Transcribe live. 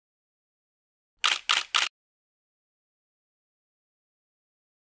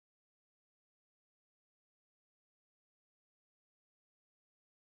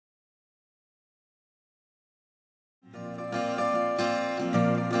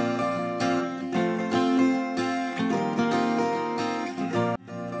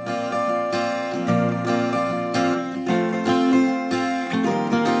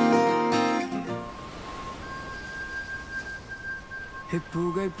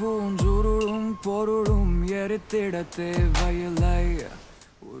பூஞ்சுருளும் பொருளும் எரித்திட தேவையில்லை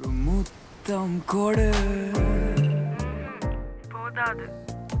ஒரு முத்தம் கொடு போதாது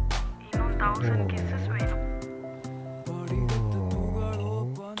இன்னும் 1000 kisses வேணும் படிகத்து புகழோ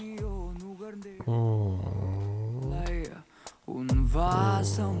பனியோ நுகர்ந்தே உன்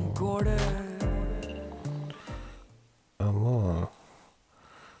வாசம் கொடு. ஆமா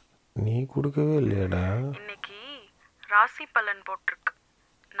நீ கொடுக்கவே இல்லையாடா. இன்னைக்கு ராசி பலன் போட்டிருக்கு.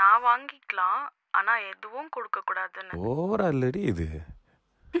 நான் வாங்கிக்கலாம் ஆனா எதுவும் கொடுக்க கூடாதுன்னு. ஓவரா இல்லடி இது.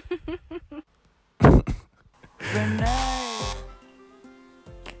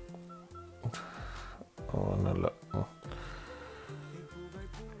 நல்லா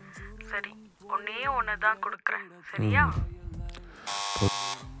சரி ஒன்னே ஒண்ணுதான் கொடுக்கறேன் சரியா?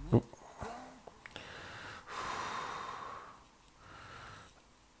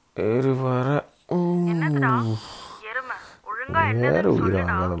 என்னடா எருமை ஒழுங்கா வேற உயிரை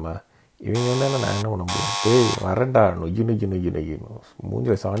வாங்காதம்மா. இவங்க என்ன நான் என்ன பண்ண முடியும்? டேய் வரேன்டா நொய்யு நொய்யு நொய்யு நொய்யு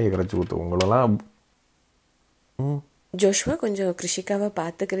மூஞ்சில சாணியை கரைச்சி ஊற்று உங்களெல்லாம். ஜோஷ்வா கொஞ்சம் கிருஷிகாவை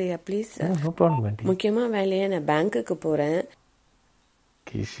பார்த்துக்கிறியா ப்ளீஸ்? No problem aunty. முக்கியமாக வேலையை நான் பேங்க்குக்கு போகிறேன்.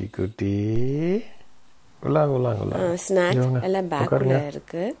 கிஷிக்குட்டி உள்ளாங்க ஸ்நாக்ஸ் எல்லாம் பேக்குள்ள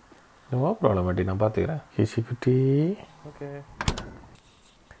இருக்கு. நோ ப்ராப்ளம் ஆண்டி நான் பார்த்துக்கிறேன். கிஷிக்குட்டி ஓகே.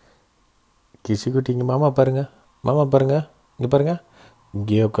 கிஷிக்குட்டி இங்கே மாமா பாருங்க இங்கே பாருங்க.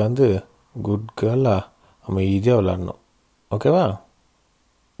 இங்கேயே உட்காந்து குட் கேர்லா அமைதியாக விளாடணும் ஓகேவா?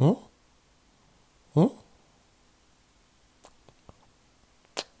 ம் ம்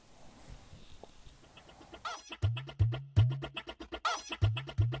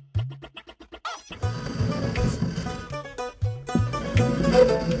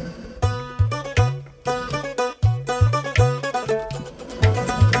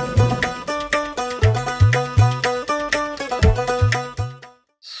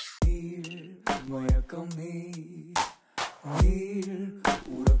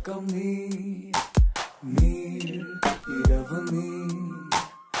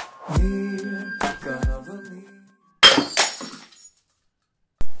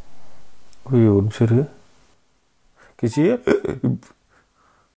ஒரு சரி கிஷி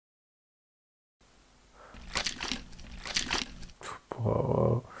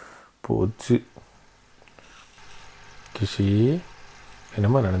போச்சு. கிஷி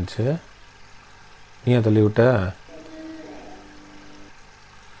என்னம்மா நடந்துச்சு? நீ தள்ளி விட்ட?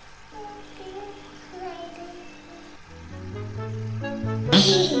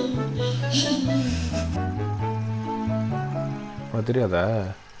 தெரியாதா?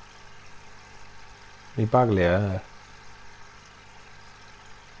 நீ பார்க்கலையா?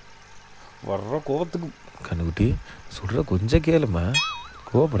 வர்ற கோபத்துக்கு கண்ணுக்குட்டி சொல்கிற கொஞ்சம் கேளுமா.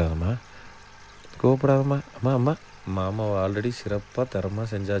 கோவப்படாதம்மா அம்மா மாமாவை ஆல்ரெடி சிறப்பாக தரமாக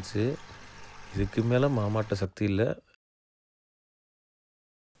செஞ்சாச்சு. இதுக்கு மேலே மாமாட்ட சக்தி இல்லை.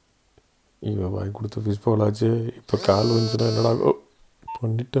 இவன் வாங்கி கொடுத்த ஃபிஷ் போலாச்சு. இப்போ கால் வந்துச்சுன்னா என்னடா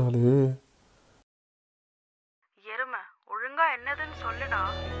பண்ணிட்டாளு. எருமை ஒழுங்கா என்னதுன்னு சொல்லுடா.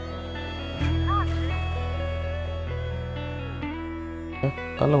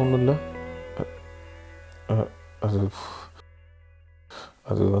 அதெல்லாம் ஒன்றும் இல்லை.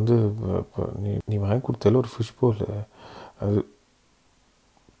 அது வந்து நீ வாங்கி கொடுத்தால ஒரு ஃபிஷ் போல் அது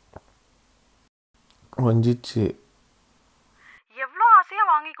வஞ்சிச்சு. எவ்வளோ ஆசையா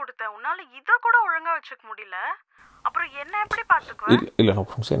வாங்கி கொடுத்தேன், உன்னால இதை கூட ஒழுங்கா வச்சுக்க முடியல. அப்புறம் என்ன எப்படி பார்த்துக்குவேன்? இல்லை நான்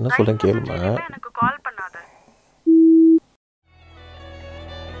ஃப்ரெண்ட்ஸ் என்ன சொல்கிறேன் கேளுமா. எனக்கு கால் பண்ணாத.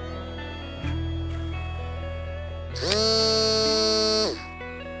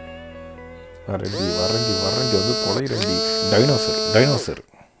 வரண்டி வந்து தொலைறண்டி. Dinosaur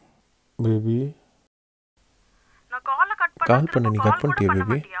baby. நான் காலை கால் பண்ண நீ கட் பண்ணிட்டியா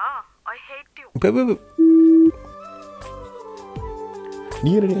baby? I had you baby.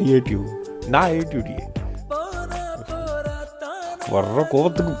 நீ என்ன ஐ ஹேட் யூ? நான் ஹேட் யூ டி. வர்ற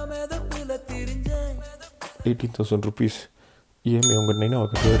கோபத்துக்கு 18,000 rupees EMI உங்க நைனா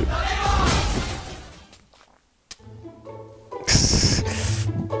கட்டுவாரு.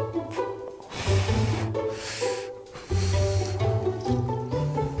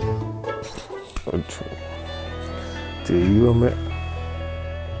 தெய்வமே.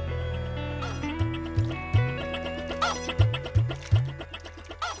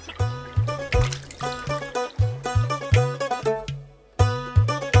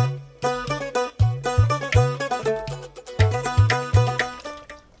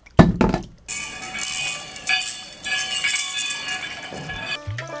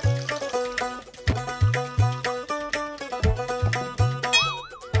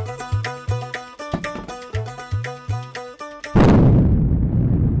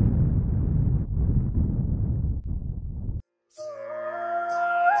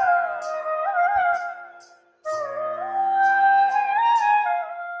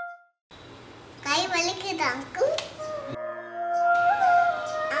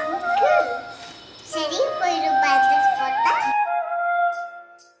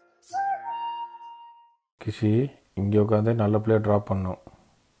 கிஷி இங்கே உட்காந்து நல்ல பிள்ளையாக ட்ராப் பண்ணோம்.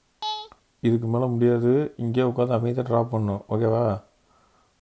 இதுக்கு மேலே முடியாது. இங்கே உட்காந்து அமைதியாக ட்ராப் பண்ணோம். ஓகேவா?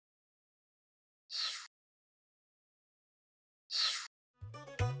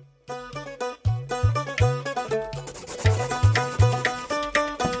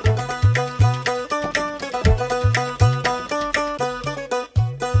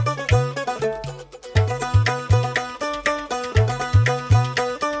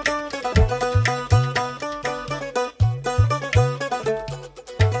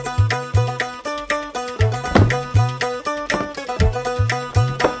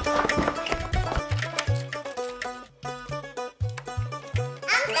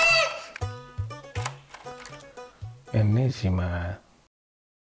 என்ன சிமா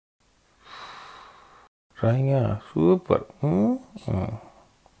ராயிங்க சூப்பர்.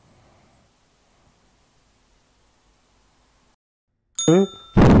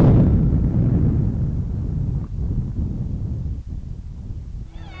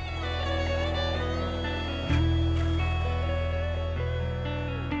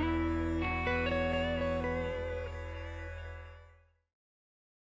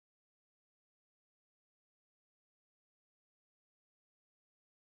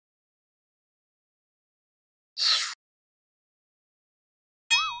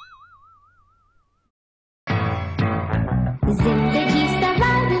 जिंदगी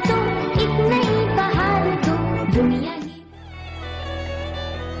सवार दो एक नई बहार दो दुनिया ही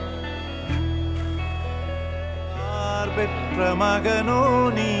யார் பெற்ற மகனோ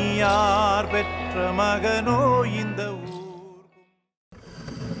நீ யார் பெற்ற மகனோ இந்த ஊர்.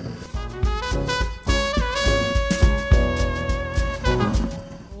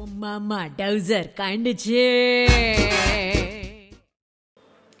 ஓ மாமா டவுசர் கண்டுச்சு.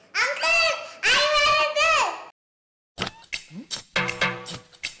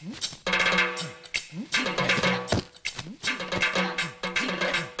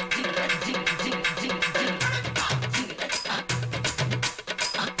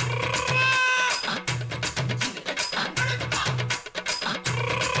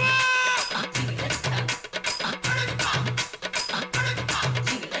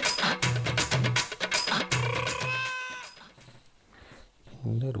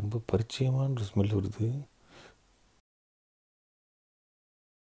 என்ன ரொம்ப பரிச்சயமான ஸ்மெல் வருது.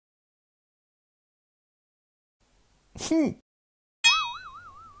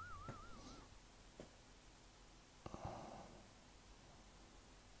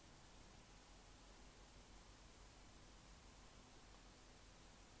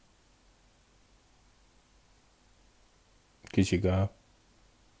 கிஷிகா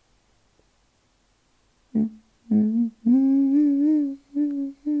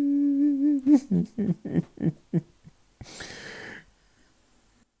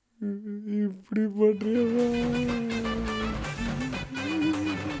இப்படி பண்றியா?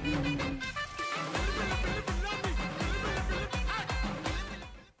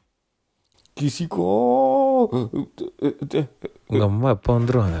 கிசிக்கோ உங்கள் அம்மா எப்போ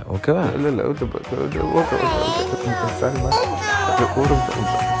வந்துடுவாங்க? ஓகேவா? இல்லை இல்லை ஓகே ஓகே சரிம்மா ஒரு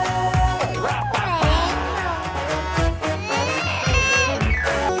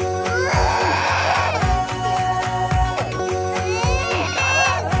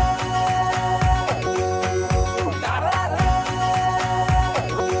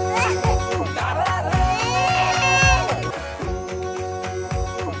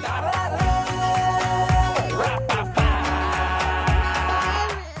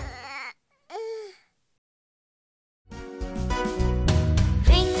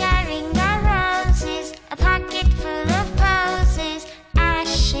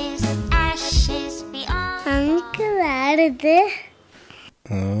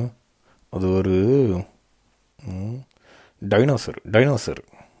அது ஒரு டைனோசர்.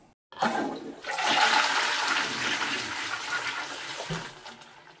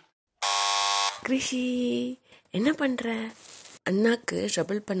 கிருஷி என்ன பண்ற? அண்ணாக்கு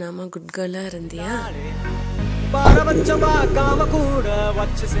ட்ரபிள் பண்ணாம குட் கேர்லா இருந்தியா?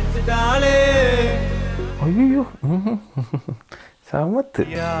 ஐயோ சமத்து.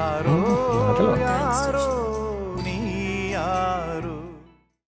 யாரோ யாரோ நீ யாரோ.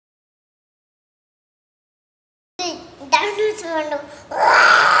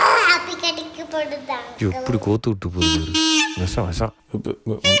 எப்படி கோத்து விட்டு போகுது. விஷம் விஷம்.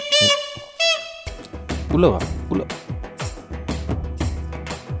 உள்ள வா உள்ள.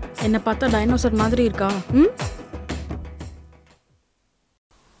 என்ன பார்த்தா டைனோசர் மாதிரி இருக்கா?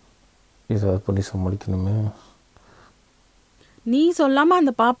 ஏதாவது பண்ணி சமாளிக்கணுமே. நீ சொல்லாம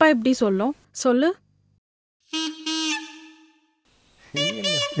அந்த பாப்பா எப்படி சொல்லும்? சொல்லு.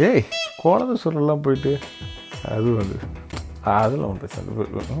 ஏய் குழந்தை சொல்லலாம் போயிட்டு அது வந்து அதெல்லாம் ஒன்று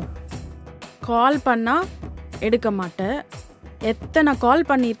பிரச்சனை. கால் பண்ணா எடுக்க மாட்டேன். எத்தனை கால்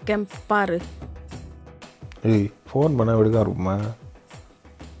பண்ணியிருக்கேன் பாரு. ஏய் ஃபோன் பண்ண எடுக்க இருக்குமா?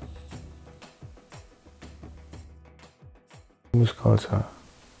 மிஸ் கால்ஸா?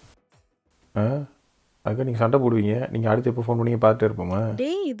 அதுக்கு நீங்கள் சண்டை போடுவீங்க. நீங்கள் அடுத்து எப்போ ஃபோன் பண்ணி பார்த்துட்டே இருப்போமா?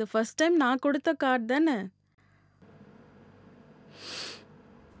 டேய் இது ஃபர்ஸ்ட் டைம் நான் கொடுத்த கார்டு தானே.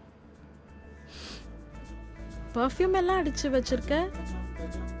 பர்ஃப்யூம் எல்லாம் அடிச்சு வச்சிருக்க.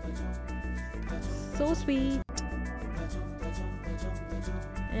 So sweet.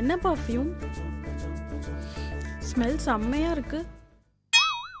 என்ன பர்ஃப்யூம்? ஸ்மெல் செம்மையா இருக்கு.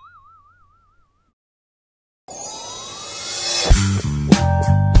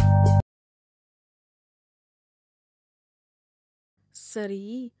 சரி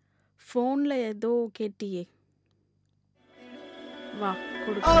ஃபோன்ல ஏதோ கேட்டியே, வா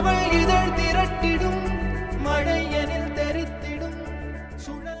கொடு. அவள் இதழ் திரட்டிடும் மழையனில் தெரித்திடும்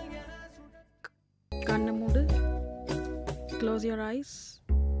சுழல் என கண்ணை மூடு. Close your eyes.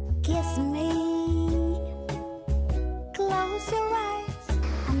 Kiss me. Close your eyes.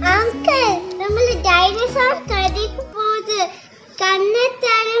 Uncle, நம்மள டைனோசர் கடிக்க போகுது. கண்ணை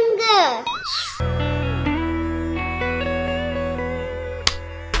தரங்க.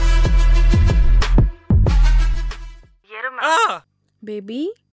 பேபி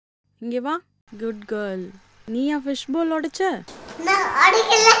இங்க வா. Good girl. நீயா ஃபிஷ் பால் உடைச்ச? நான்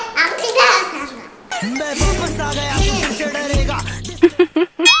அடிக்கல, அங்கிள் தான்.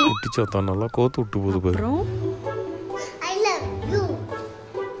 குட்டிச்சோத்தா நல்லா கோத்து விட்டு போகுது பாரு. அப்புறம் I love you.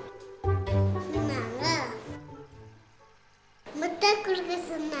 சொன்னாங்க. முட்டை குடுக்க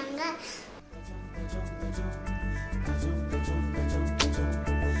சொன்னாங்க.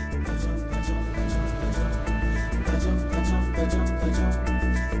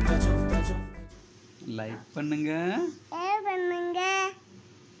 லைக் பண்ணுங்க, ஷேர் பண்ணுங்க,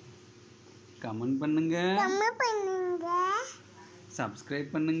 கமெண்ட் பண்ணுங்க, கமெண்ட் பண்ணுங்க, சப்ஸ்கிரைப்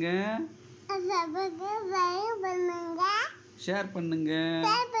பண்ணுங்க, சப்ஸ்கிரைப் பண்ணுங்க, ஷேர் பண்ணுங்க.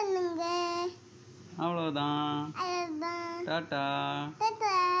 ஷேர் பண்ணுங்க. அவ்வளோதான். அவ்வளவுதான். Tata,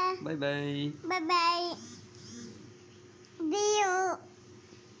 Tata. By by. By by. See you.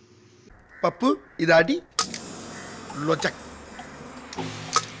 பப்பு இது அடி லொச்சக்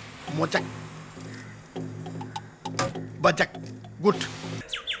மொச்சக் பச்சக் குட்.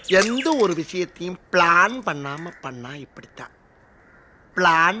 எந்த ஒரு விஷயத்தையும் பிளான் பண்ணாம பண்ணா இப்படித்தான்.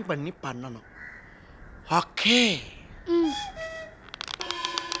 பிளான் பண்ணி பண்ணணும். ஓகே.